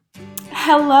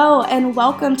Hello, and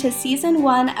welcome to Season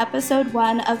 1, Episode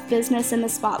 1 of Business in the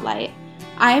Spotlight.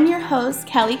 I am your host,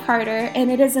 Kelly Carter,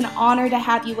 and it is an honor to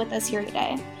have you with us here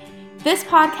today. This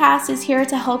podcast is here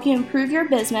to help you improve your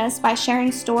business by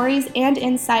sharing stories and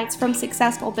insights from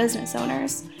successful business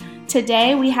owners.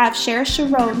 Today, we have Cher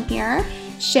Charon here.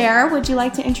 Cher, would you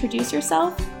like to introduce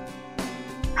yourself?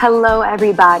 Hello,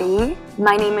 everybody.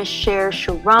 My name is Cher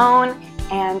Charon,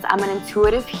 and I'm an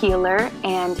intuitive healer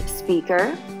and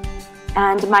speaker.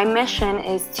 And my mission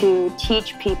is to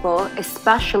teach people,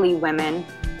 especially women,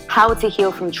 how to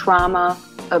heal from trauma,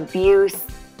 abuse,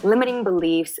 limiting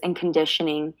beliefs, and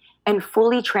conditioning, and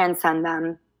fully transcend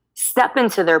them, step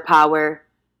into their power,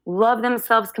 love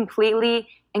themselves completely,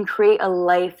 and create a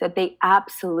life that they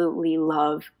absolutely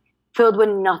love, filled with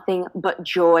nothing but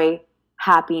joy,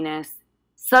 happiness,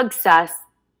 success,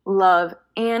 love,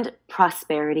 and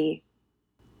prosperity.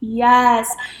 Yes,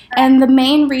 and the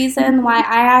main reason why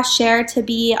I asked Cher to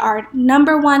be our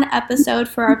number one episode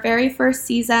for our very first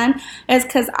season is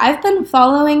because I've been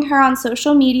following her on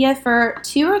social media for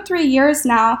 2 or 3 years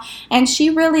now, and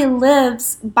she really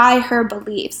lives by her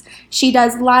beliefs. She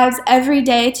does lives every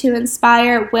day to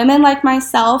inspire women like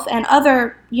myself and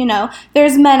other,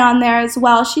 there's men on there as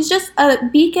well. She's just a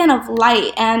beacon of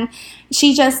light, and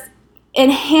she just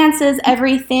enhances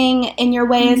everything in your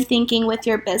way of thinking with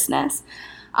your business.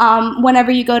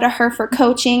 Whenever you go to her for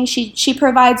coaching, she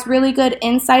provides really good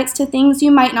insights to things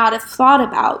you might not have thought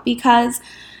about, because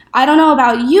I don't know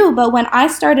about you, but when I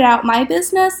started out my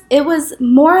business, it was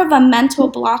more of a mental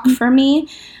block for me,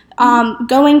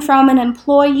 going from an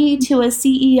employee to a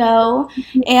CEO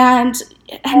and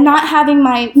not having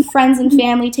my friends and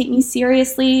family take me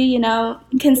seriously,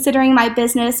 considering my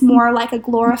business more like a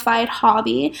glorified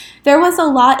hobby. There was a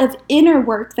lot of inner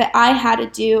work that I had to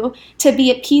do to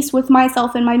be at peace with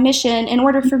myself and my mission in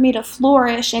order for me to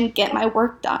flourish and get my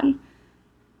work done.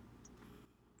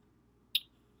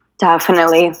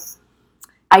 Definitely.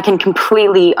 I can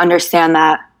completely understand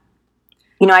that.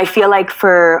 I feel like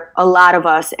for a lot of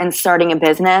us in starting a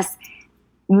business,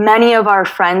 many of our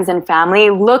friends and family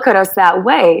look at us that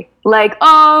way. Like,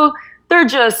 oh, they're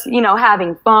just,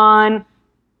 having fun.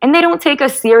 And they don't take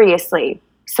us seriously.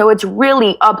 So it's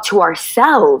really up to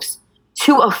ourselves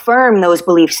to affirm those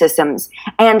belief systems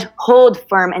and hold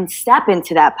firm and step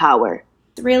into that power.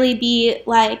 Really be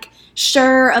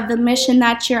sure of the mission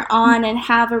that you're on and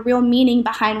have a real meaning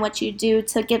behind what you do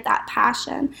to get that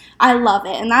passion. I love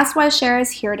it, and that's why Cher is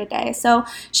here today. So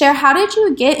Cher, how did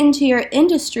you get into your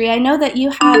industry? I know that you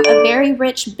have a very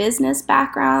rich business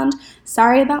background.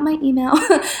 Sorry about my email.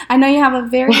 I know you have a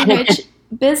very rich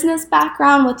business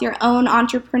background with your own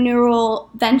entrepreneurial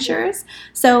ventures.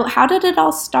 So how did it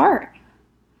all start?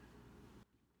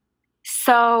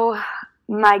 So,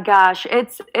 my gosh,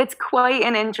 it's quite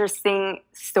an interesting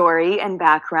story and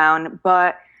background,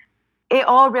 but it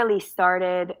all really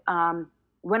started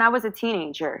when I was a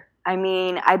teenager. I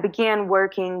mean, I began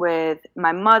working with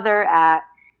my mother at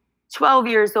 12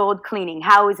 years old, cleaning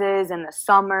houses in the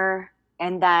summer,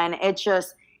 and then it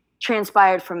just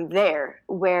transpired from there,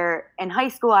 where in high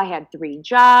school I had 3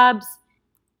 jobs.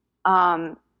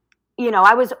 I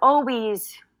was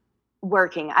always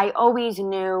working. I always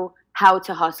knew how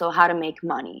to hustle, how to make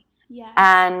money. Yeah.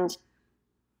 And,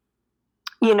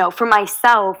 for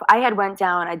myself, I had went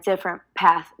down a different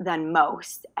path than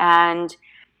most. And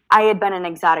I had been an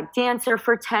exotic dancer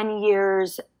for 10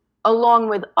 years, along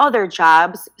with other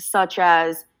jobs, such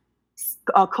as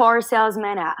a car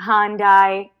salesman at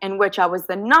Hyundai, in which I was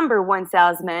the number 1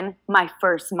 salesman my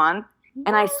first month.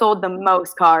 And I sold the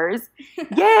most cars.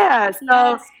 Yeah.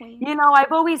 So, Yes,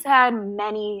 I've always had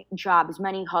many jobs,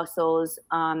 many hustles.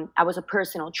 I was a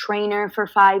personal trainer for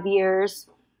 5 years.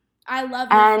 I love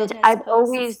your And fitness I've posts.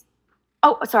 always,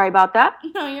 oh, sorry about that.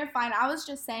 No, you're fine. I was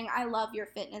just saying I love your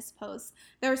fitness posts.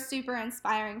 They're super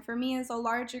inspiring for me as a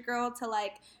larger girl to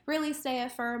really stay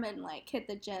firm and hit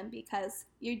the gym, because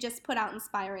you just put out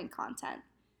inspiring content.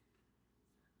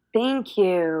 Thank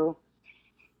you.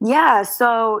 Yeah,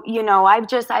 so,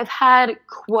 I've had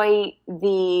quite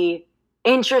the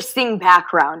interesting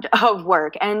background of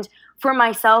work. And for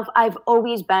myself, I've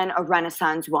always been a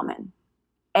Renaissance woman,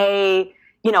 a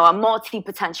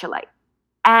multi-potentialite.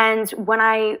 And when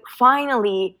I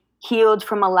finally healed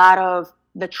from a lot of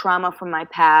the trauma from my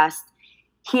past,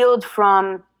 healed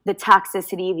from the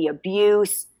toxicity, the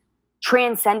abuse,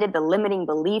 transcended the limiting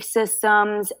belief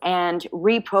systems, and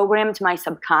reprogrammed my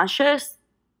subconscious,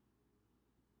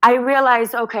 I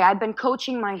realized, okay, I've been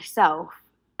coaching myself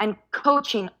and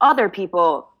coaching other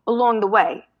people along the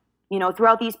way.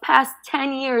 Throughout these past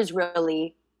 10 years,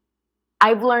 really,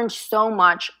 I've learned so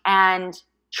much and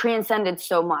transcended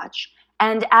so much.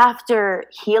 And after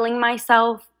healing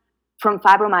myself from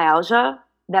fibromyalgia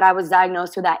that I was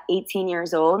diagnosed with at 18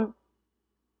 years old,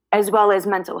 as well as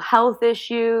mental health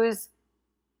issues,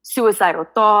 suicidal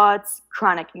thoughts,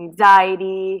 chronic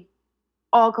anxiety,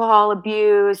 alcohol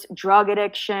abuse, drug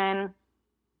addiction.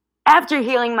 After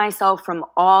healing myself from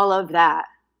all of that,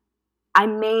 I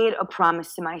made a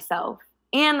promise to myself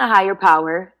and the higher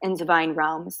power in divine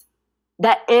realms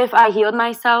that if I healed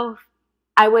myself,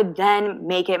 I would then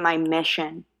make it my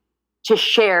mission to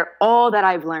share all that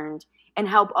I've learned and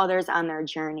help others on their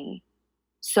journey.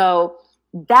 So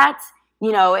that's,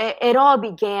 it all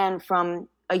began from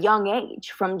a young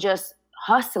age, from just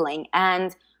hustling.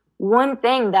 And one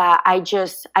thing that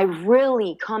I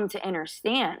really come to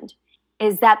understand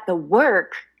is that the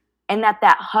work and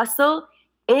that hustle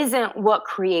isn't what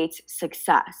creates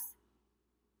success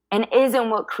and isn't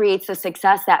what creates the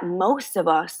success that most of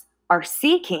us are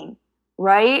seeking,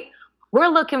 right? We're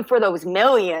looking for those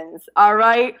millions, all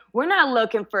right? We're not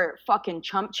looking for fucking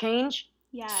chump change.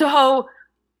 Yes. So,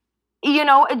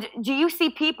 do you see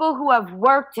people who have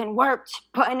worked and worked,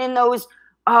 putting in those,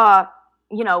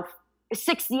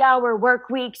 60-hour work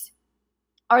weeks?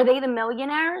 Are they the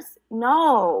millionaires?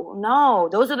 No.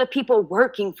 Those are the people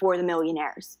working for the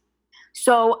millionaires.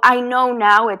 So I know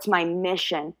now it's my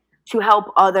mission to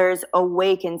help others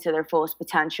awaken to their fullest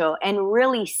potential and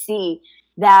really see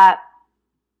that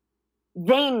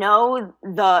they know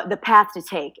the path to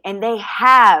take and they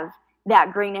have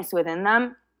that greatness within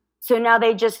them. So now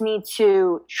they just need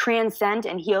to transcend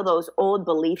and heal those old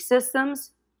belief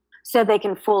systems so they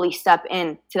can fully step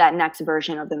into that next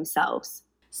version of themselves.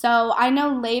 So I know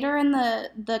later in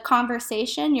the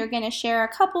conversation, you're going to share a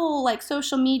couple like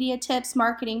social media tips,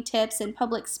 marketing tips, and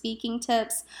public speaking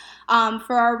tips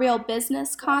for our real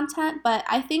business content. But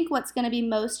I think what's going to be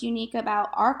most unique about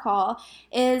our call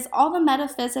is all the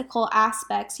metaphysical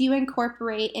aspects you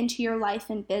incorporate into your life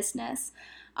and business.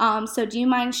 So do you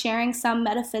mind sharing some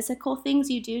metaphysical things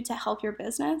you do to help your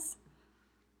business?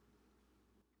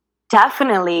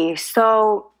 Definitely.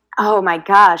 So, oh my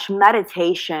gosh,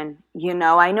 meditation.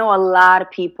 I know a lot of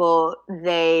people,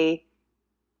 they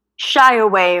shy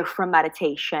away from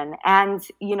meditation. And,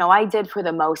 I did for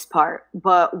the most part.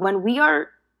 But when we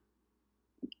are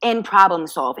in problem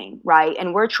solving, right,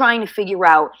 and we're trying to figure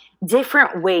out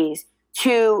different ways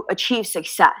to achieve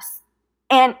success,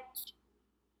 and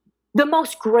the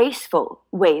most graceful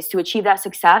ways to achieve that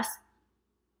success,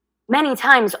 many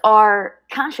times our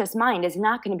conscious mind is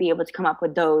not going to be able to come up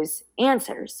with those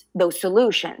answers, those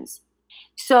solutions.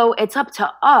 So it's up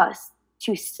to us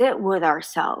to sit with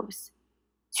ourselves,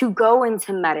 to go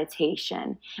into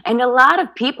meditation. And a lot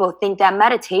of people think that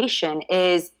meditation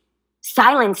is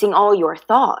silencing all your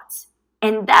thoughts.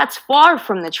 And that's far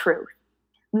from the truth.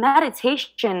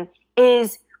 Meditation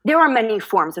there are many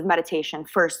forms of meditation,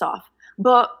 first off.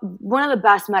 But one of the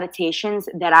best meditations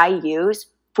that I use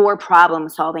for problem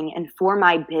solving and for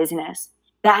my business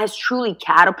that has truly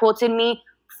catapulted me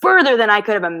further than I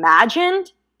could have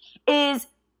imagined is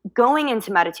going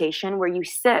into meditation where you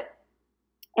sit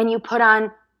and you put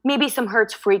on maybe some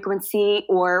Hertz frequency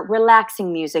or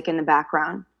relaxing music in the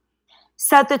background.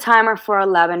 Set the timer for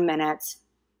 11 minutes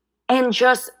and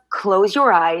just close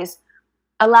your eyes.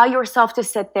 Allow yourself to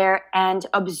sit there and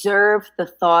observe the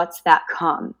thoughts that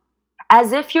come.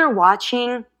 As if you're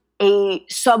watching a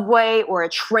subway or a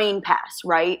train pass,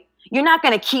 right? You're not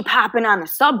going to keep hopping on the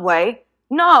subway.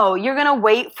 No, you're going to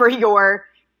wait for your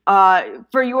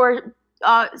your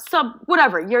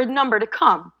number to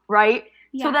come, right?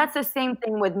 Yeah. So that's the same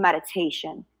thing with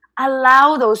meditation.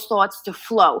 Allow those thoughts to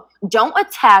flow. Don't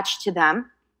attach to them.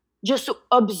 Just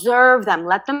observe them.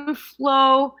 Let them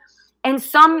flow. And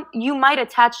some you might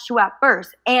attach to at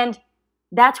first. And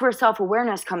that's where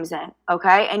self-awareness comes in,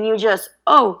 okay? And you just,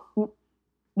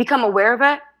 become aware of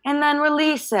it and then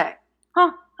release it.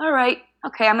 All right.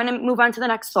 Okay, I'm going to move on to the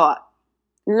next thought.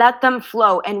 Let them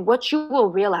flow. And what you will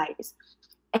realize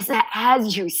is that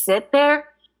as you sit there,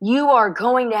 you are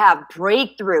going to have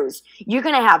breakthroughs. You're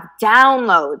going to have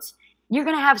downloads. You're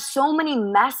going to have so many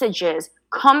messages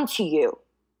come to you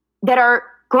that are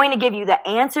going to give you the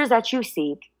answers that you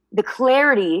seek, the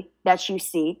clarity that you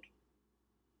seek,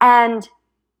 and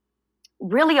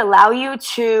really allow you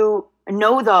to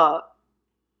know the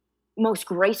most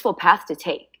graceful path to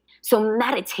take. So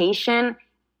meditation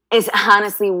is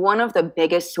honestly one of the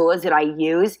biggest tools that I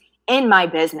use in my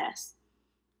business.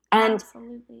 And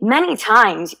absolutely. Many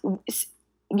times,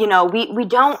 we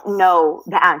don't know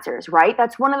the answers, right?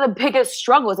 That's one of the biggest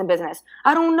struggles in business.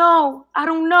 I don't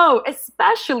know,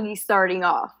 especially starting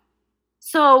off.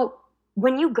 So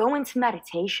when you go into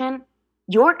meditation,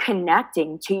 you're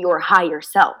connecting to your higher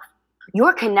self.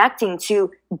 You're connecting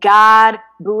to God,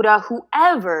 Buddha,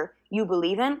 whoever you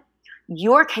believe in.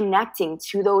 You're connecting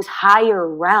to those higher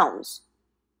realms.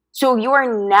 So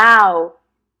you're now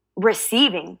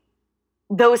receiving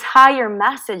those higher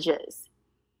messages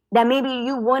that maybe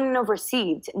you wouldn't have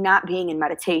received not being in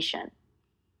meditation.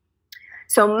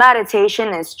 So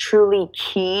meditation is truly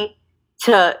key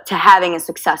to having a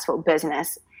successful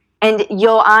business. And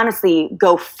you'll honestly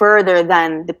go further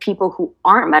than the people who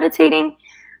aren't meditating,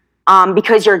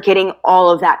 because you're getting all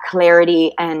of that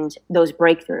clarity and those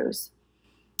breakthroughs.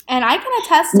 And I can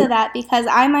attest to that because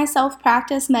I myself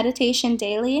practice meditation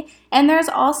daily. And there's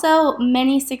also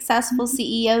many successful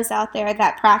CEOs out there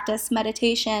that practice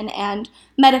meditation and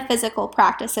metaphysical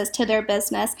practices to their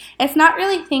business. It's not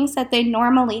really things that they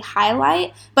normally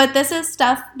highlight, but this is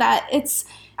stuff that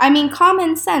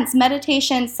common sense.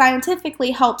 Meditation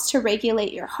scientifically helps to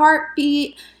regulate your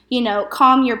heartbeat,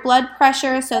 calm your blood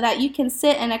pressure so that you can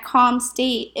sit in a calm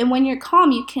state. And when you're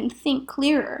calm, you can think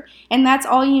clearer. And that's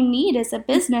all you need as a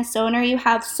business owner. You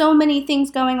have so many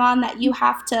things going on that you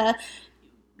have to,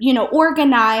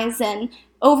 organize and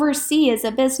oversee as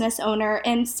a business owner.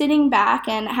 And sitting back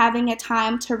and having a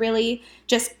time to really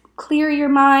just clear your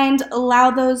mind,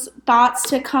 allow those thoughts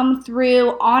to come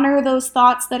through, honor those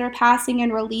thoughts that are passing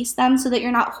and release them so that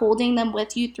you're not holding them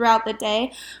with you throughout the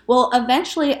day, will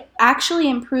eventually actually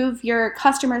improve your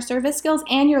customer service skills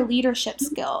and your leadership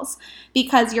skills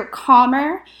because you're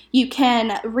calmer. You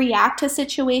can react to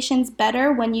situations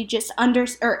better when you just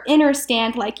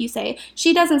understand, like you say.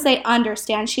 She doesn't say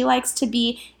understand. She likes to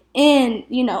be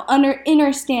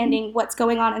understanding what's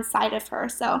going on inside of her.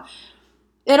 So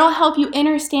it'll help you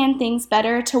understand things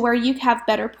better to where you have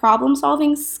better problem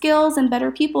solving skills and better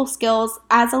people skills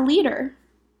as a leader.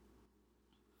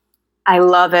 I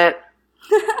love it.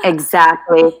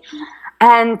 Exactly.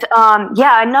 And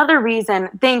another reason,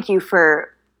 thank you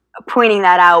for pointing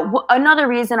that out. Another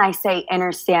reason I say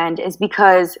understand is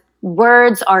because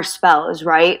words are spells,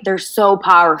 right? They're so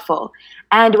powerful.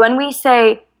 And when we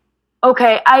say,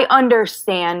 okay, I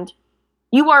understand,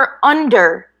 you are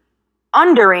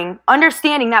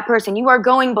understanding that person. You are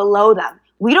going below them.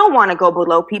 We don't want to go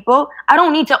below people. I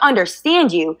don't need to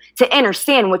understand you to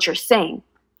understand what you're saying.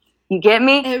 You get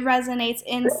me? It resonates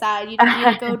inside. You don't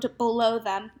need to go below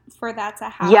them for that to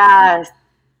happen. Yes.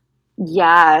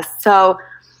 Yes. So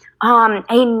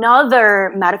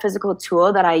another metaphysical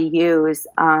tool that I use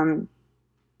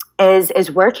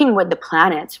is working with the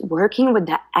planets, working with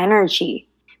the energy,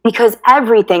 because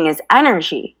everything is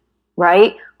energy,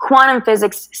 right? Quantum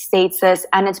physics states this,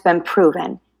 and it's been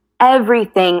proven.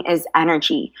 Everything is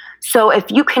energy. So if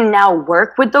you can now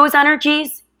work with those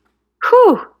energies,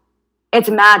 it's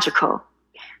magical.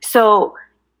 So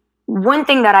one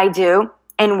thing that I do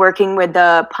in working with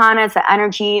the planets, the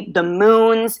energy, the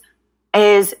moons,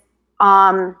 is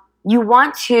you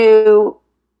want to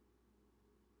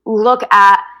look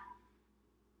at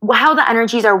how the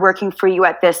energies are working for you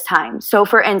at this time. So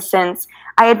for instance,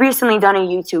 I had recently done a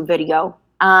YouTube video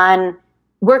on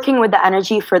working with the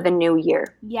energy for the new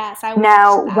year. Yes, I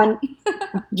watched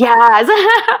that. Yes.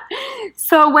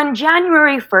 So when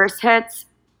January 1st hits,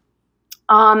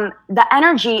 the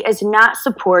energy is not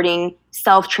supporting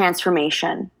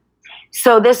self-transformation.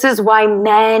 So this is why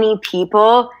many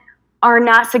people are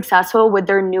not successful with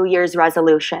their New Year's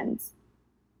resolutions.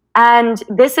 And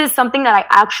this is something that I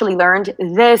actually learned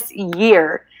this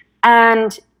year.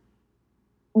 And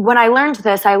when I learned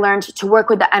this, I learned to work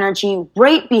with the energy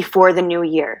right before the new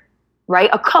year, right?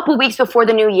 A couple weeks before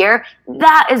the new year,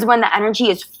 that is when the energy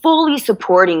is fully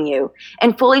supporting you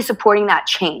and fully supporting that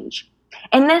change.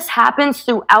 And this happens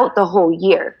throughout the whole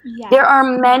year. Yes. There are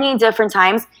many different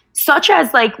times, such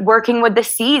as like working with the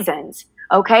seasons.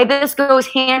 Okay, this goes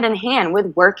hand in hand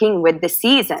with working with the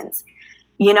seasons.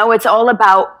 It's all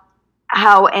about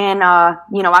how in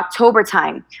October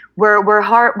time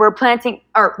we're planting,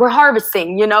 or we're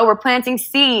harvesting. We're planting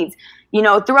seeds.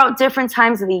 Throughout different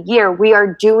times of the year, we are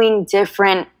doing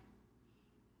different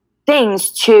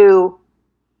things to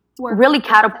really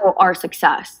catapult our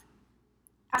success.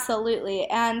 Absolutely.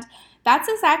 And that's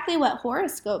exactly what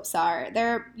horoscopes are.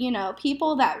 They're,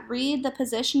 people that read the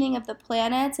positioning of the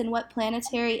planets and what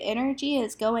planetary energy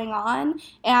is going on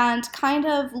and kind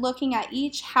of looking at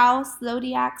each house,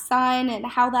 zodiac sign, and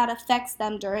how that affects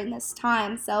them during this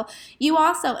time. So you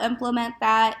also implement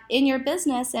that in your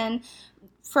business. And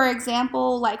for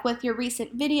example, like with your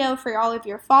recent video for all of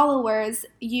your followers,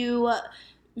 you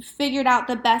figured out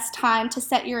the best time to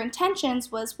set your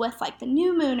intentions was with like the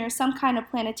new moon or some kind of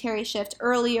planetary shift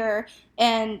earlier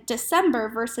in December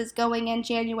versus going in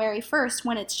January 1st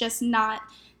when it's just not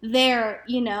there,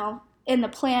 in the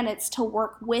planets to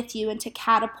work with you and to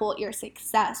catapult your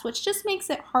success, which just makes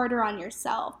it harder on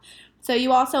yourself. So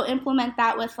you also implement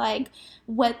that with like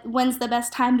when's the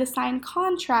best time to sign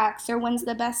contracts, or when's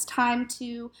the best time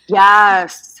to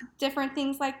Yes. different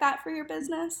things like that for your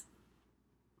business.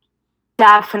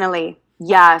 Definitely.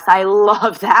 Yes, I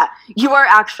love that. You are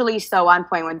actually so on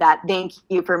point with that. Thank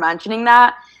you for mentioning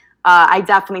that. I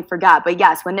definitely forgot. But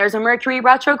yes, when there's a Mercury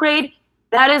retrograde,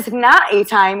 that is not a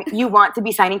time you want to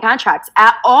be signing contracts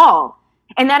at all.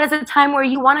 And that is a time where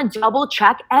you want to double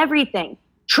check everything,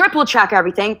 triple check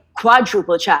everything,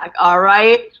 quadruple check. All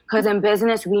right. Because in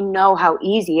business, we know how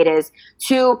easy it is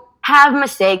to have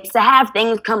mistakes, to have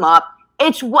things come up.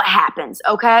 It's what happens.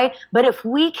 Okay. But if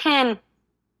we can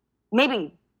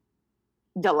maybe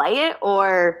delay it,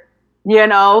 or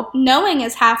knowing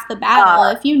is half the battle.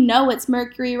 If you know it's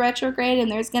Mercury retrograde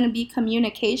and there's going to be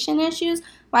communication issues,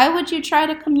 why would you try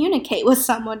to communicate with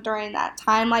someone during that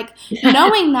time? Like,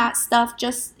 knowing that stuff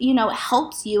just,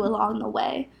 helps you along the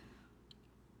way.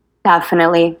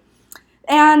 Definitely.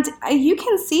 And you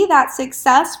can see that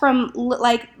success from,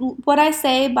 like, what I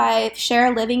say by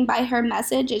Cher living by her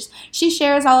message is she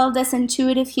shares all of this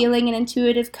intuitive healing and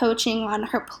intuitive coaching on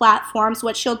her platforms,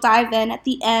 which she'll dive in at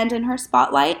the end in her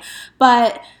spotlight.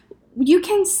 But you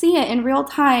can see it in real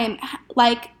time,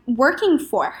 like, working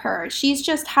for her. She's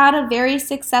just had a very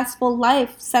successful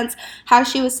life since, how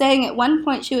she was saying at one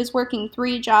point she was working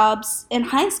 3 jobs in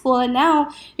high school, and now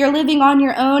you're living on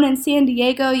your own in San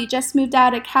Diego. You just moved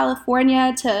out of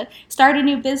California to start a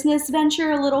new business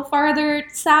venture a little farther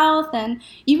south, and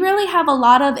you really have a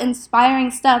lot of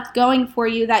inspiring stuff going for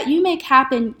you that you make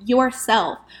happen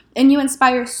yourself. And you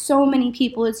inspire so many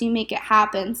people as you make it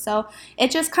happen. So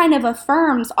it just kind of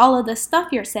affirms all of the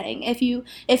stuff you're saying. If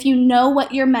you know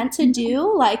what you're meant to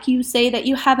do, like you say that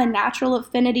you have a natural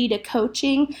affinity to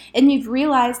coaching, and you've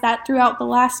realized that throughout the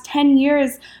last 10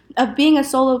 years of being a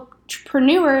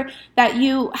solopreneur, that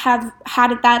you have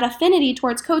had that affinity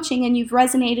towards coaching and you've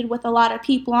resonated with a lot of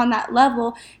people on that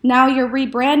level. Now you're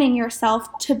rebranding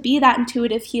yourself to be that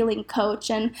intuitive healing coach,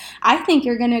 and I think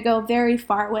you're going to go very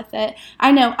far with it.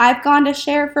 I know I've gone to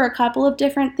Cher for a couple of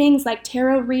different things like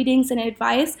tarot readings and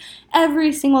advice.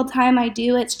 Every single time I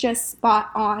do, it's just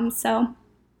spot on. So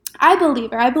I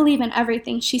believe her. I believe in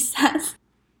everything she says.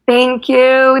 Thank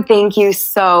you. Thank you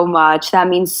so much. That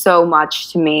means so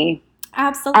much to me.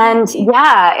 Absolutely. And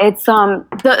yeah, it's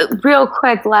the real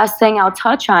quick last thing I'll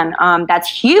touch on, that's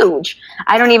huge.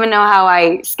 I don't even know how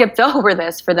I skipped over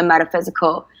this for the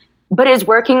metaphysical, but is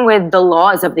working with the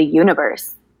laws of the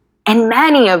universe. And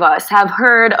many of us have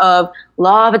heard of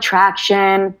law of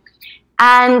attraction,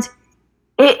 and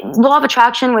law of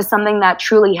attraction was something that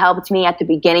truly helped me at the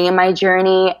beginning of my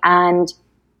journey, and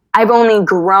I've only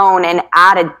grown and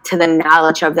added to the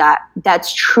knowledge of that.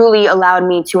 That's truly allowed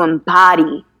me to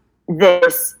embody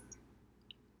this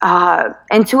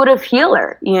intuitive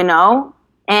healer,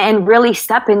 and really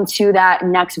step into that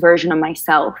next version of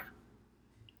myself.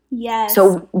 Yes.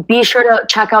 So be sure to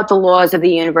check out the laws of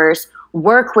the universe,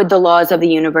 work with the laws of the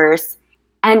universe,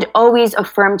 and always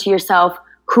affirm to yourself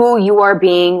who you are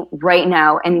being right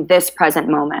now in this present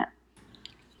moment.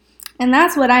 And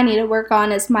that's what I need to work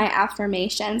on, is my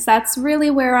affirmations. That's really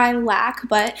where I lack,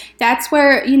 but that's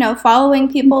where, following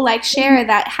people like Cher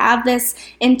that have this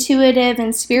intuitive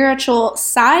and spiritual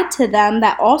side to them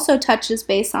that also touches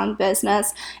base on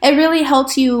business, it really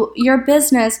helps your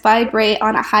business vibrate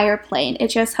on a higher plane. It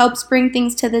just helps bring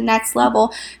things to the next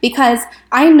level, because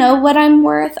I know what I'm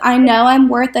worth. I know I'm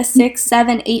worth a 6,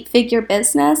 7, 8-figure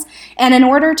business. And in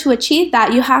order to achieve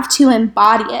that, you have to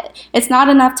embody it. It's not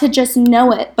enough to just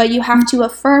know it, but you have to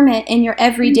affirm it in your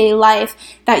everyday life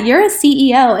that you're a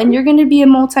CEO and you're going to be a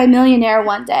multimillionaire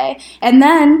one day. And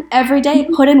then every day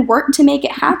put in work to make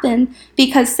it happen,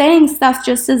 because saying stuff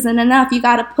just isn't enough. You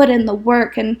got to put in the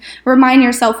work and remind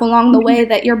yourself along the way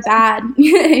that you're bad.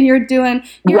 You're bad and you're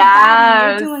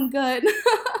doing good.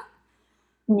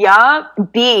 Yup,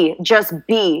 just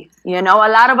be. A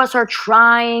lot of us are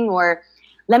trying, or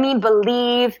let me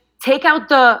believe. Take out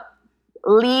the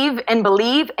leave and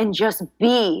believe and just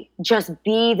be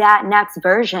that next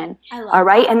version. All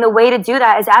right. And the way to do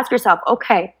that is ask yourself,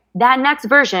 okay, that next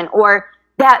version, or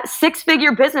that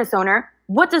 6-figure business owner,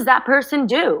 what does that person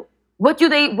do? What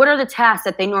are the tasks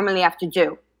that they normally have to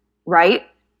do? Right?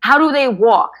 How do they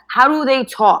walk? How do they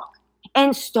talk?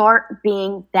 And start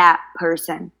being that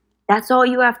person. That's all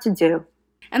you have to do.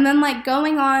 And then, like,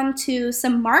 going on to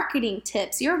some marketing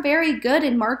tips. You're very good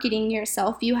in marketing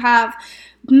yourself. You have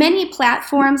many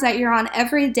platforms that you're on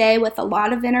every day with a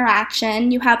lot of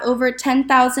interaction. You have over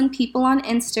 10,000 people on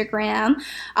Instagram.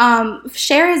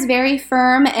 Cher is very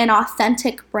firm in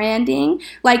authentic branding.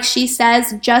 Like she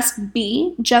says, just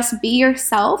be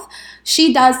yourself.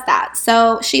 She does that.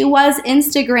 So she was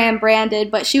Instagram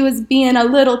branded, but she was being a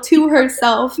little to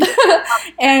herself.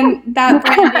 And that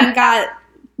branding got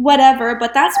whatever,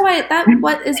 but that's why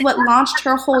what launched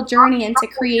her whole journey into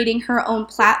creating her own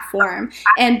platform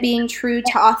and being true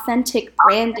to authentic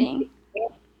branding.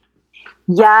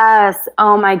 Yes.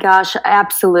 Oh my gosh,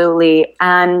 absolutely.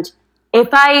 And if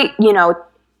I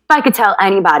could tell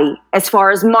anybody as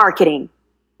far as marketing,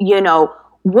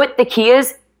 what the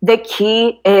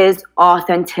key is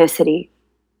authenticity.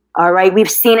 All right. We've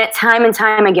seen it time and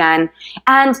time again.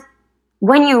 And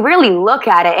when you really look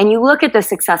at it and you look at the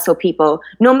successful people,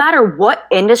 no matter what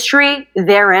industry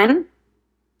they're in,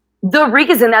 the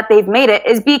reason that they've made it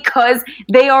is because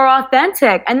they are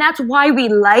authentic. And that's why we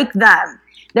like them.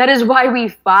 That is why we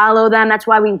follow them. That's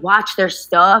why we watch their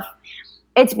stuff.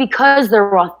 It's because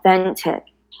they're authentic.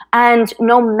 And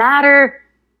no matter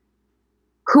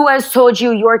who has told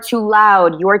you you're too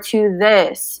loud, you're too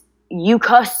this, you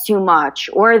cuss too much,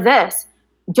 or this,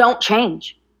 don't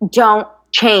change. Don't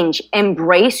change.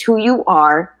 Embrace who you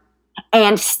are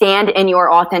and stand in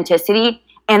your authenticity,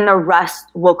 and the rest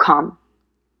will come.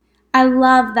 I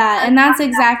love that. And that's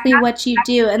exactly what you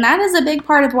do. And that is a big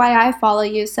part of why I follow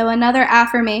you. So, another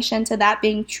affirmation to that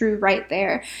being true right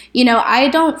there. I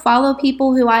don't follow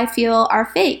people who I feel are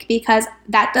fake because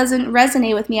that doesn't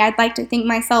resonate with me. I'd like to think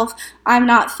myself, I'm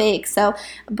not fake. So,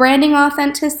 branding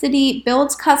authenticity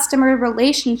builds customer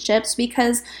relationships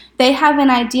because they have an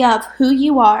idea of who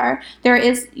you are. There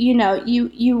is,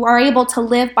 you are able to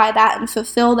live by that and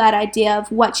fulfill that idea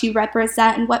of what you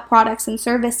represent and what products and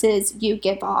services you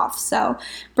give off. So,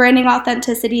 branding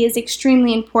authenticity is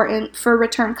extremely important for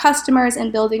return customers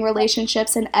and building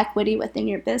relationships and equity within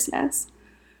your business.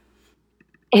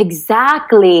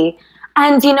 Exactly.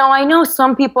 And, I know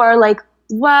some people are like,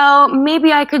 well,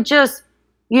 maybe I could just,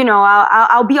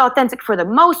 I'll be authentic for the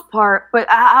most part, but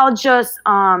I'll just,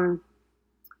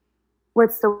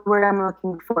 what's the word I'm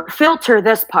looking for? Filter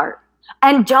this part.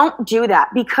 And don't do that,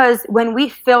 because when we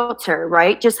filter,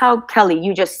 right, just how Kelly,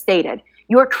 you just stated,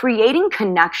 you're creating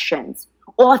connections,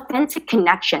 authentic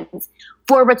connections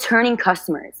for returning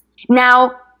customers.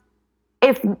 Now,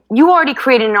 if you already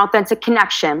created an authentic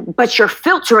connection, but you're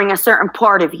filtering a certain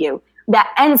part of you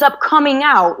that ends up coming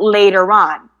out later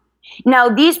on. Now,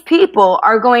 these people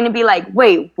are going to be like,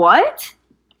 wait, what?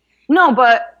 No,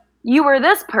 but you were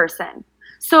this person.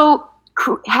 So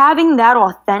having that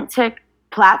authentic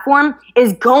platform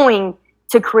is going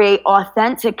to create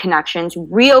authentic connections,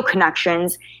 real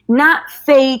connections, not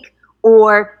fake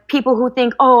or people who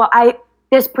think,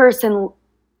 this person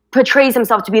portrays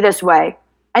himself to be this way.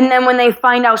 And then when they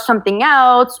find out something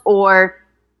else or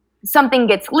something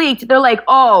gets leaked, they're like,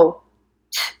 oh,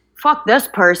 fuck this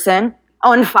person,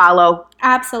 unfollow.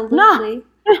 Absolutely.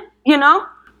 No,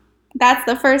 That's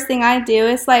the first thing I do.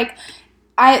 It's like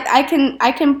I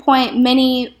can point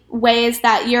many ways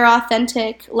that you're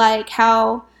authentic, like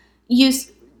how you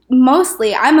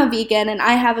mostly I'm a vegan and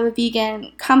I have a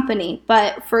vegan company,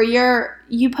 but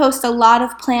you post a lot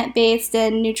of plant-based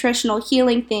and nutritional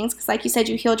healing things because like you said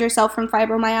you healed yourself from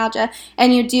fibromyalgia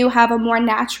and you do have a more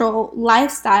natural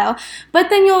lifestyle. But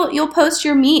then you'll post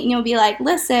your meat and you'll be like,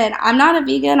 "Listen, I'm not a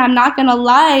vegan. I'm not going to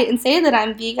lie and say that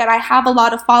I'm vegan. I have a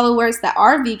lot of followers that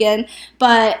are vegan,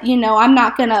 but I'm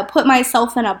not going to put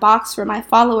myself in a box for my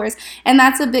followers." And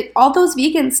that's all those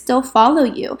vegans still follow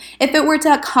you. If it were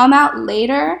to come out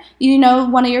later,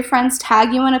 one of your friends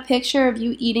tag you in a picture of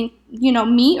you eating,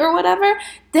 meat or whatever,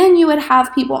 then you would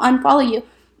have people unfollow you.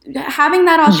 Having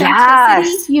that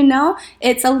authenticity, yes.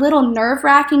 It's a little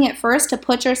nerve-wracking at first to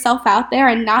put yourself out there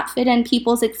and not fit in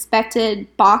people's expected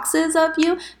boxes of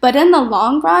you, but in the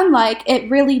long run, like,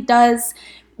 it really does.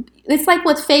 It's like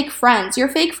with fake friends. Your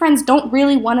fake friends don't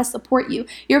really want to support you.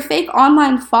 Your fake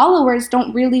online followers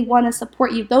don't really want to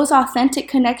support you. Those authentic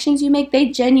connections you make, they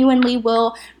genuinely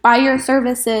will buy your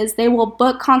services. They will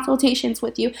book consultations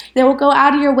with you. They will go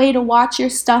out of your way to watch your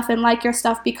stuff and like your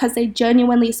stuff because they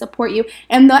genuinely support you.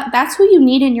 And that's who you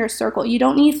need in your circle. You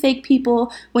don't need fake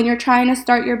people when you're trying to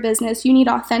start your business. You need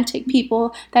authentic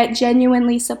people that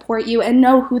genuinely support you and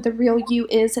know who the real you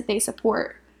is that they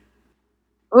support.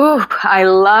 Ooh, I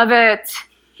love it.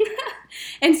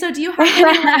 And so do you have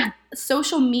any like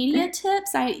social media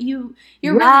tips? You're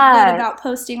really good Yes. about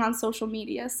posting on social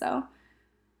media, so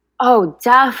Oh,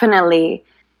 definitely.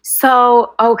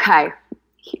 So, okay,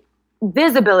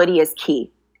 visibility is key.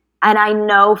 And I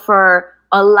know for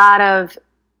a lot of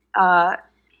uh,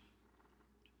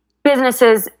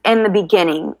 businesses in the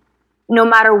beginning, no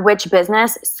matter which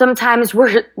business, sometimes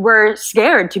we're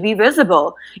scared to be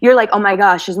visible. You're like, oh my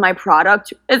gosh, is my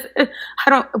product?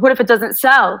 What if it doesn't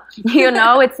sell?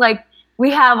 It's like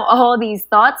we have all these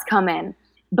thoughts come in,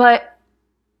 but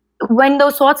when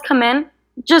those thoughts come in,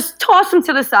 just toss them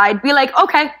to the side. Be like,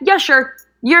 okay, yeah, sure,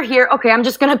 you're here. Okay, I'm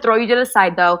just gonna throw you to the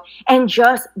side though, and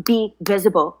just be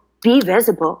visible. Be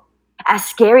visible. As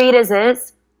scary as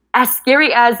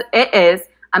it is,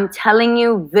 I'm telling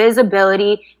you,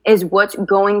 visibility is what's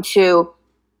going to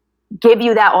give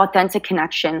you that authentic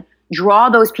connection, draw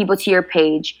those people to your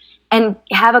page, and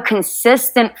have a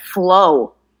consistent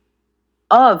flow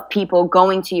of people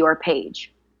going to your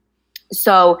page.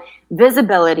 So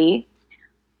visibility.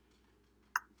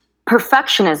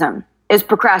 Perfectionism is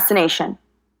procrastination.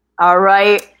 All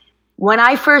right. When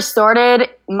I first started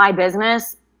my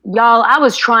business, y'all, I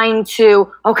was trying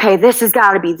to, okay, this has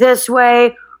got to be this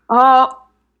way.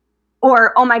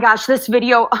 Oh my gosh, this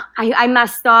video, I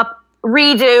messed up.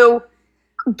 Redo.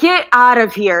 Get out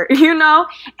of here,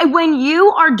 And when you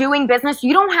are doing business,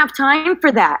 you don't have time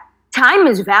for that. Time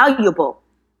is valuable.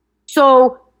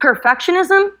 So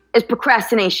perfectionism is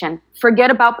procrastination. Forget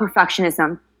about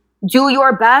perfectionism. Do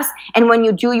your best, and when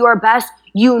you do your best,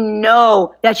 you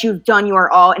know that you've done your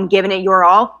all and given it your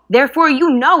all. Therefore, you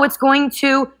know it's going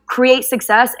to create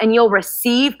success, and you'll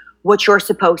receive what you're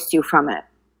supposed to from it.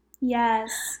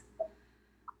 Yes.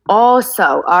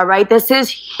 Also, all right, this is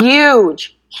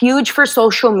huge for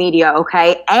social media,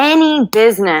 okay? Any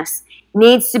business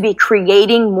needs to be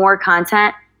creating more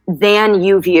content than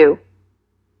you view.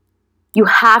 You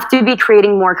have to be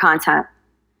creating more content.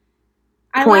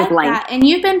 I like that. And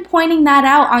you've been pointing that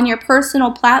out on your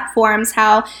personal platforms,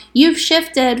 how you've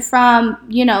shifted from,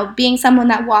 being someone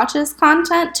that watches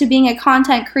content to being a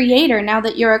content creator now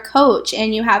that you're a coach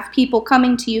and you have people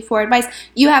coming to you for advice.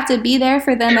 You have to be there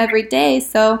for them every day.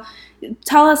 So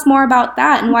tell us more about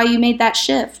that and why you made that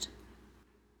shift.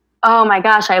 Oh my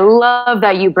gosh, I love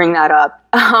that you bring that up.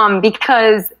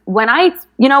 Because when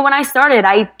I started,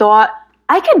 I thought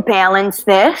I could balance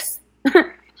this.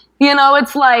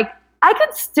 It's like, I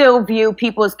could still view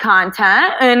people's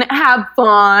content and have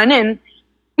fun, and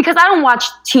because I don't watch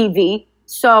TV,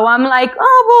 so I'm like,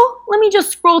 oh, well, let me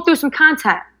just scroll through some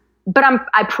content. But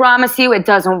I promise you it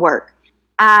doesn't work.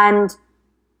 And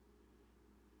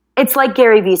it's like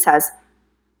Gary Vee says,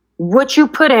 what you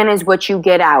put in is what you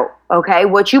get out, okay?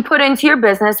 What you put into your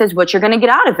business is what you're going to get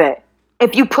out of it.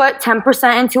 If you put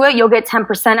 10% into it, you'll get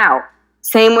 10% out.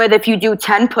 Same with if you do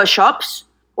 10 push-ups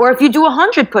or if you do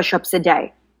 100 push-ups a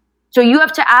day. So you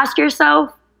have to ask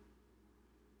yourself,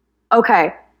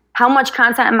 okay, how much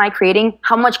content am I creating?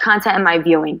 How much content am I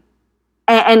viewing?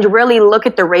 And really look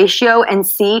at the ratio and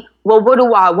see, well, what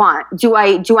do I want? Do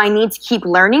I need to keep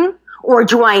learning, or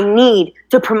do I need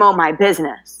to promote my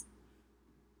business?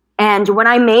 And when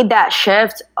I made that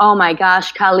shift, oh my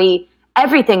gosh, Kali,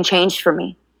 everything changed for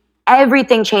me.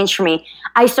 Everything changed for me.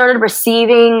 I started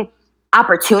receiving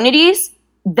opportunities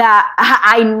that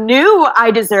I knew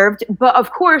I deserved, but of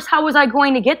course, how was I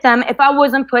going to get them if I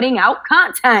wasn't putting out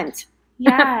content?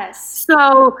 Yes.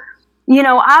 So,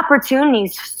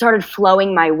 opportunities started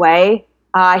flowing my way.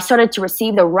 I started to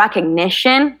receive the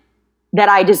recognition that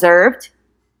I deserved,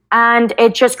 and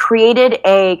it just created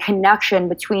a connection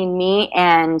between me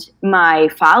and my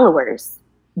followers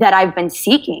that I've been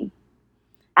seeking.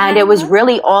 And it was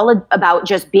really all about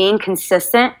just being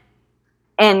consistent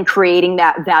and creating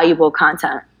that valuable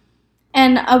content.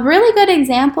 And a really good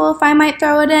example, if I might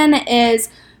throw it in, is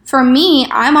for me,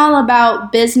 I'm all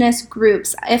about business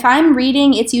groups. If I'm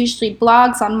reading, it's usually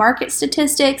blogs on market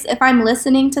statistics. If I'm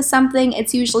listening to something,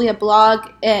 it's usually a blog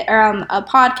or a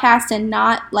podcast and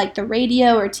not like the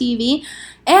radio or TV.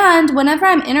 And whenever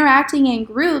I'm interacting in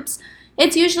groups,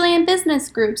 it's usually in business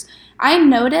groups. I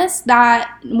notice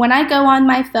that when I go on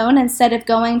my phone, instead of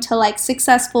going to like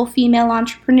Successful Female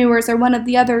Entrepreneurs or one of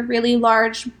the other really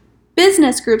large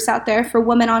business groups out there for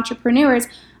women entrepreneurs,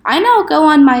 I now go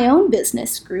on my own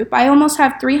business group. I almost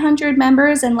have 300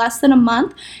 members in less than a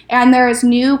month, and there is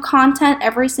new content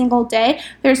every single day.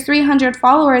 There's 300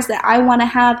 followers that I want to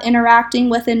have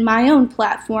interacting within my own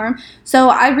platform. So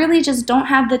I really just don't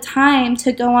have the time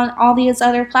to go on all these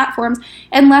other platforms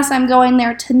unless I'm going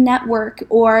there to network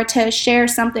or to share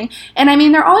something. And I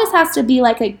mean, there always has to be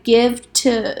like a give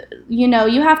to,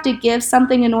 you have to give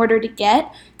something in order to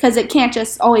get, because it can't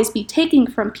just always be taking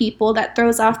from people. That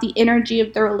throws off the energy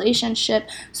of the relationship.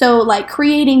 So like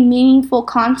creating meaningful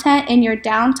content in your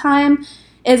downtime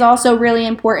is also really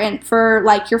important for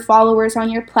like your followers on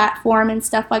your platform and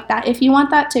stuff like that. If you want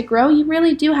that to grow, you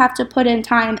really do have to put in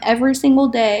time every single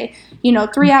day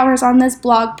 3 hours on this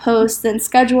blog post, then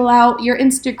schedule out your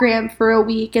Instagram for a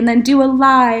week and then do a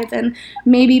live, and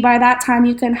maybe by that time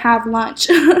you can have lunch.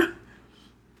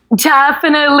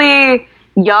 Definitely.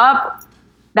 Yup.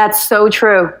 That's so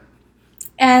true.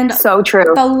 And So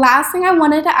true. the last thing I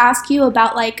wanted to ask you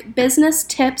about like business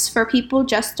tips for people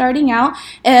just starting out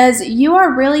is you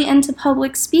are really into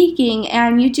public speaking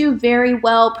and you do very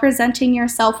well presenting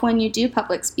yourself when you do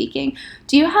public speaking.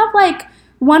 Do you have like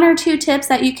one or two tips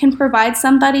that you can provide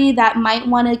somebody that might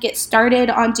want to get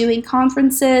started on doing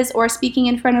conferences or speaking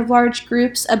in front of large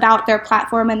groups about their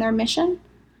platform and their mission?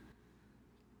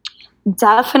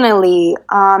 Definitely.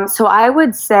 So I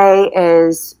would say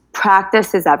is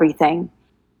practice is everything.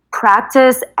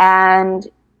 Practice and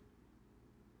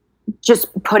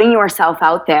just putting yourself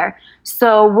out there.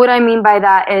 So what I mean by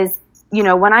that is,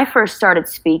 when I first started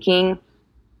speaking,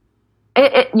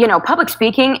 public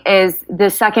speaking is the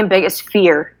second biggest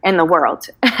fear in the world.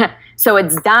 So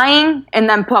it's dying and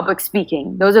then public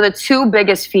speaking. Those are the two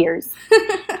biggest fears.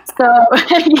 So,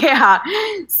 yeah.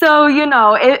 So,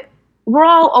 we're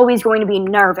all always going to be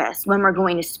nervous when we're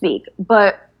going to speak.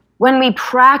 But when we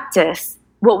practice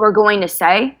what we're going to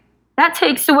say, that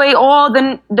takes away all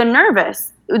the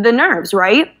nerves,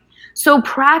 right? So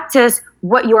practice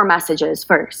what your message is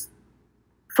first.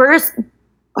 First,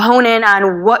 hone in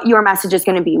on what your message is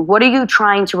going to be. What are you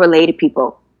trying to relay to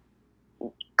people?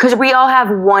 Because we all have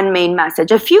one main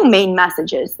message, a few main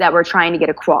messages that we're trying to get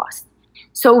across.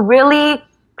 So really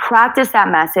practice that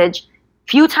message a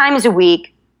few times a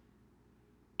week.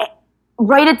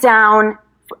 Write it down.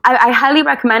 I highly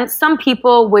recommend. Some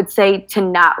people would say to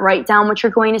not write down what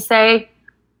you're going to say.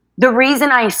 The reason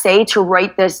I say to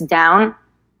write this down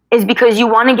is because you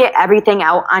want to get everything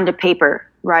out onto paper,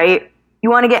 right? You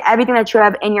want to get everything that you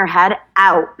have in your head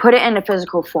out, put it in a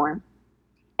physical form.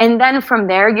 And then from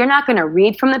there, you're not going to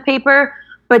read from the paper,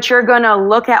 but you're going to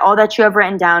look at all that you have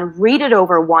written down, read it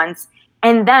over once,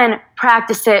 and then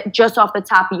practice it just off the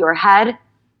top of your head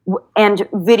and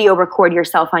video record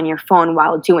yourself on your phone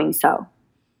while doing so.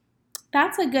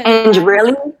 That's a good And advice.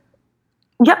 Really?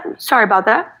 Yep. Sorry about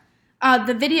that.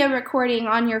 The video recording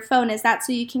on your phone, is that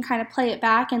so you can kind of play it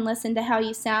back and listen to how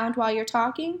you sound while you're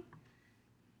talking?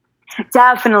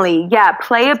 Definitely. Yeah.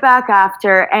 Play it back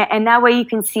after. And that way you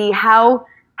can see how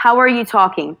are you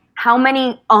talking? How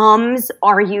many ums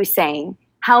are you saying?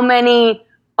 How many,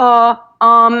 all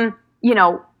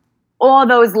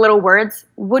those little words.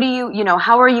 What do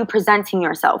how are you presenting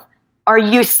yourself? Are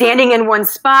you standing in one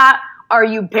spot? Are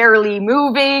you barely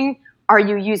moving? Are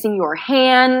you using your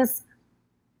hands?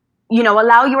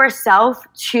 Allow yourself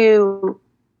to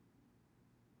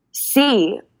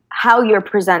see how you're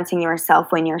presenting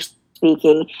yourself when you're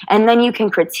speaking, and then you can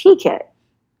critique it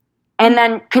and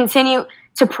then continue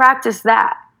to practice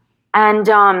that. And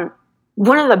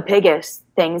one of the biggest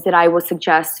things that I will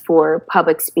suggest for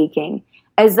public speaking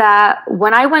is that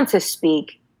when I went to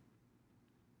speak,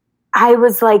 I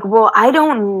was like, well, I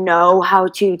don't know how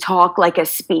to talk like a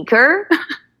speaker.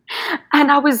 And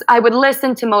I would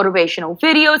listen to motivational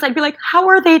videos. I'd be like, how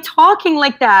are they talking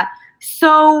like that?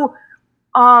 So,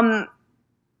 I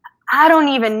don't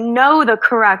even know the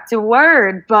correct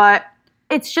word, but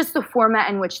it's just the format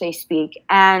in which they speak.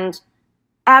 And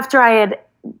after I had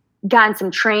gotten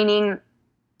some training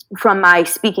from my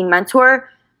speaking mentor,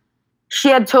 she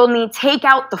had told me, take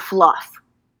out the fluff.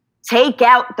 Take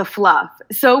out the fluff.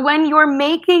 So when you're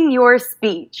making your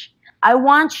speech, I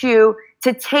want you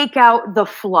to take out the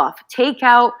fluff. Take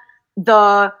out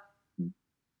the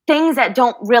things that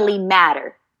don't really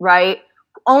matter, right?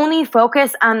 Only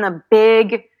focus on the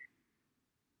big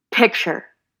picture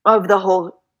of the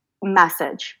whole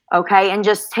message, okay? And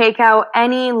just take out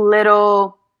any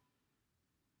little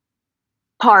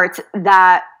parts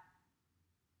that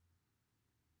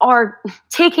are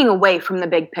taking away from the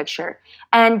big picture.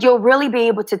 And you'll really be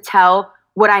able to tell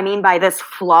what I mean by this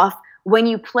fluff when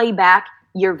you play back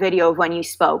your video of when you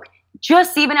spoke.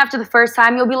 Just even after the first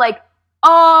time, you'll be like,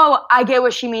 oh, I get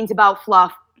what she means about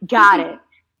fluff. Got it.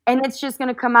 And it's just going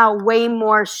to come out way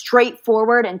more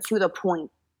straightforward and to the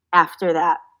point after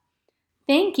that.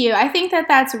 Thank you. I think that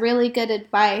that's really good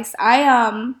advice.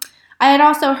 I had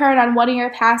also heard on one of your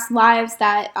past lives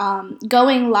that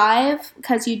going live,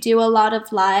 because you do a lot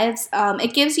of lives,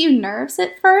 it gives you nerves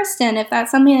at first, and if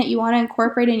that's something that you want to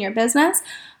incorporate in your business,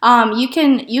 you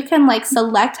can like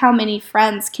select how many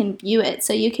friends can view it.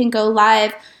 So you can go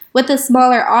live with a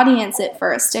smaller audience at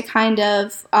first to kind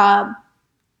of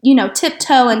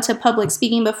tiptoe into public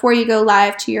speaking before you go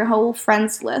live to your whole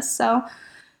friends list. So.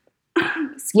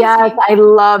 Yes, I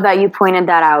love that you pointed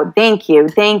that out. Thank you.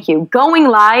 Going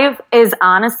live is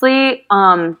honestly,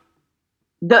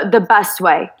 the best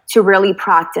way to really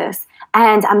practice.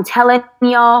 And I'm telling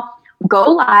y'all,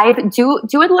 go live, do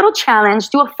a little challenge,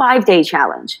 do a 5-day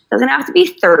challenge. Doesn't have to be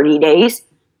 30 days.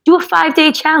 Do a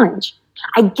 5-day challenge.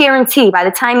 I guarantee by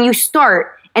the time you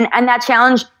start and that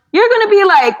challenge, you're going to be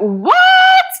like,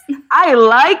 what? I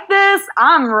like this.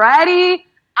 I'm ready.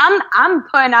 I'm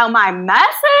putting out my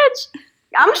message.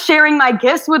 I'm sharing my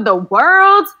gifts with the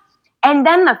world. And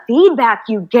then the feedback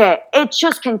you get, it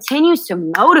just continues to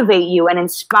motivate you and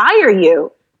inspire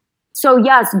you. So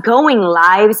yes, going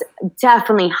lives,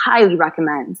 definitely highly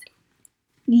recommend.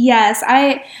 Yes,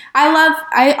 I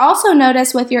also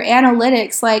notice with your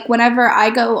analytics, like whenever I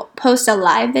go post a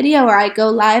live video or I go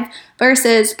live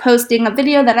versus posting a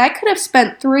video that I could have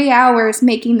spent 3 hours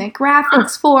making the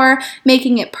graphics for,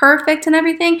 making it perfect and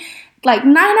everything, like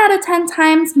 9 out of 10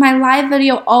 times my live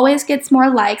video always gets more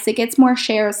likes, it gets more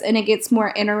shares, and it gets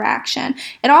more interaction.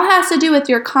 It all has to do with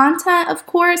your content, of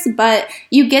course, but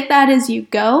you get that as you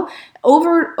go.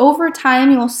 Over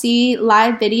time, you'll see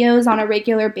live videos on a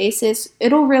regular basis.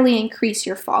 It'll really increase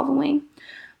your following.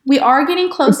 We are getting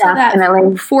close to that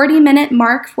 40-minute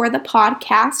mark for the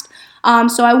podcast.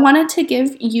 So I wanted to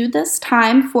give you this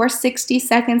time for 60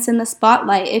 seconds in the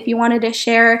spotlight. If you wanted to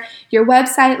share your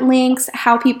website links,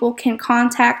 how people can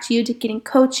contact you to getting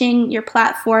coaching, your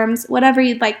platforms, whatever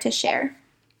you'd like to share.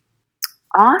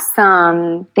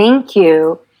 Awesome. Thank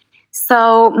you.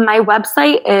 So my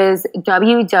website is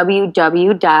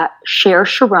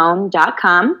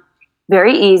www.sharecharon.com.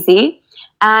 Very easy.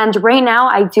 And right now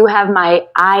I do have my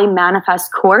I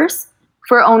Manifest course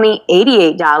for only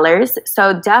 $88.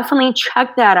 So definitely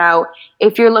check that out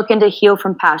if you're looking to heal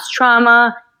from past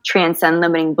trauma, transcend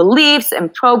limiting beliefs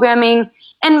and programming,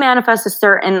 and manifest a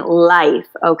certain life,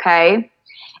 okay?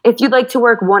 If you'd like to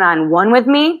work one-on-one with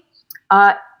me,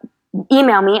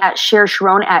 email me at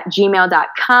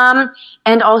sharecharon@gmail.com.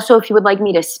 And also, if you would like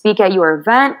me to speak at your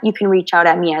event, you can reach out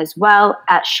at me as well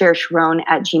at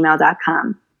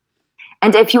sharecharon@gmail.com.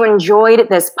 And if you enjoyed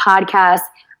this podcast,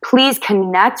 please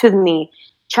connect with me.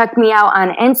 Check me out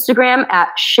on Instagram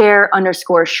at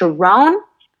share_Charon.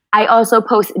 I also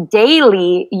post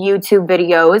daily YouTube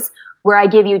videos where I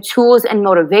give you tools and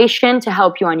motivation to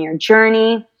help you on your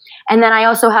journey. And then I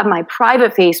also have my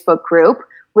private Facebook group,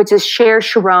 which is Share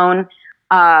Charon,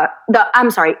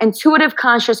 Intuitive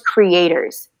Conscious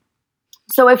Creators.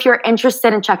 So if you're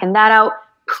interested in checking that out,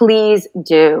 please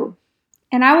do.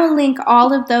 And I will link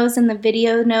all of those in the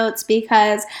video notes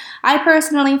because I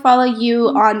personally follow you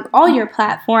on all your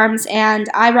platforms, and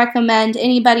I recommend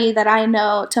anybody that I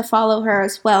know to follow her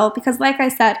as well because, like I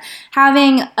said,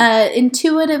 having an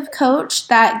intuitive coach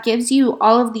that gives you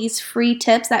all of these free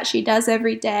tips that she does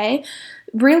every day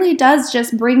really does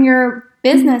just bring your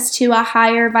business to a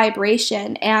higher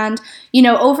vibration. And,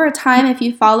 over time, if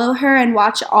you follow her and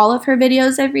watch all of her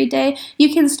videos every day,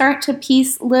 you can start to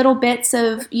piece little bits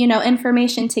of,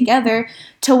 information together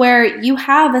to where you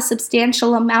have a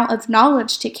substantial amount of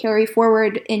knowledge to carry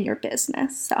forward in your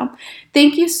business. So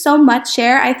thank you so much,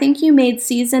 Cher. I think you made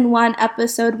season 1,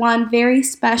 episode 1 very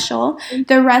special.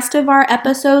 The rest of our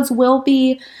episodes will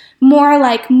be more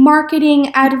like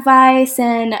marketing advice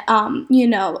and,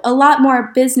 a lot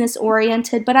more business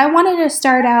oriented. But I wanted to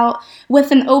start out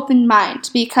with an open mind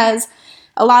because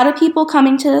a lot of people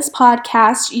coming to this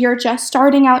podcast, you're just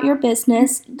starting out your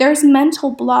business. There's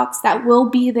mental blocks that will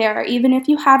be there, even if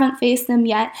you haven't faced them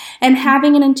yet. And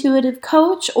having an intuitive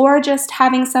coach or just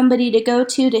having somebody to go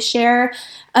to share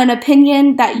an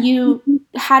opinion that you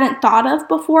hadn't thought of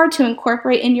before to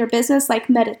incorporate in your business, like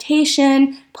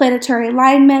meditation, planetary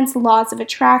alignments, laws of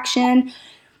attraction,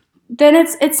 then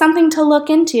it's something to look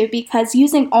into because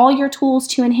using all your tools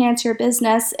to enhance your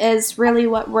business is really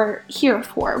what we're here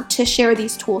for, to share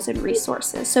these tools and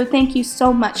resources. So thank you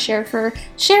so much, Cher, for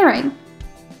sharing.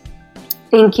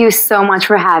 Thank you so much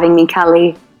for having me,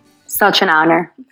 Kelly. Such an honor.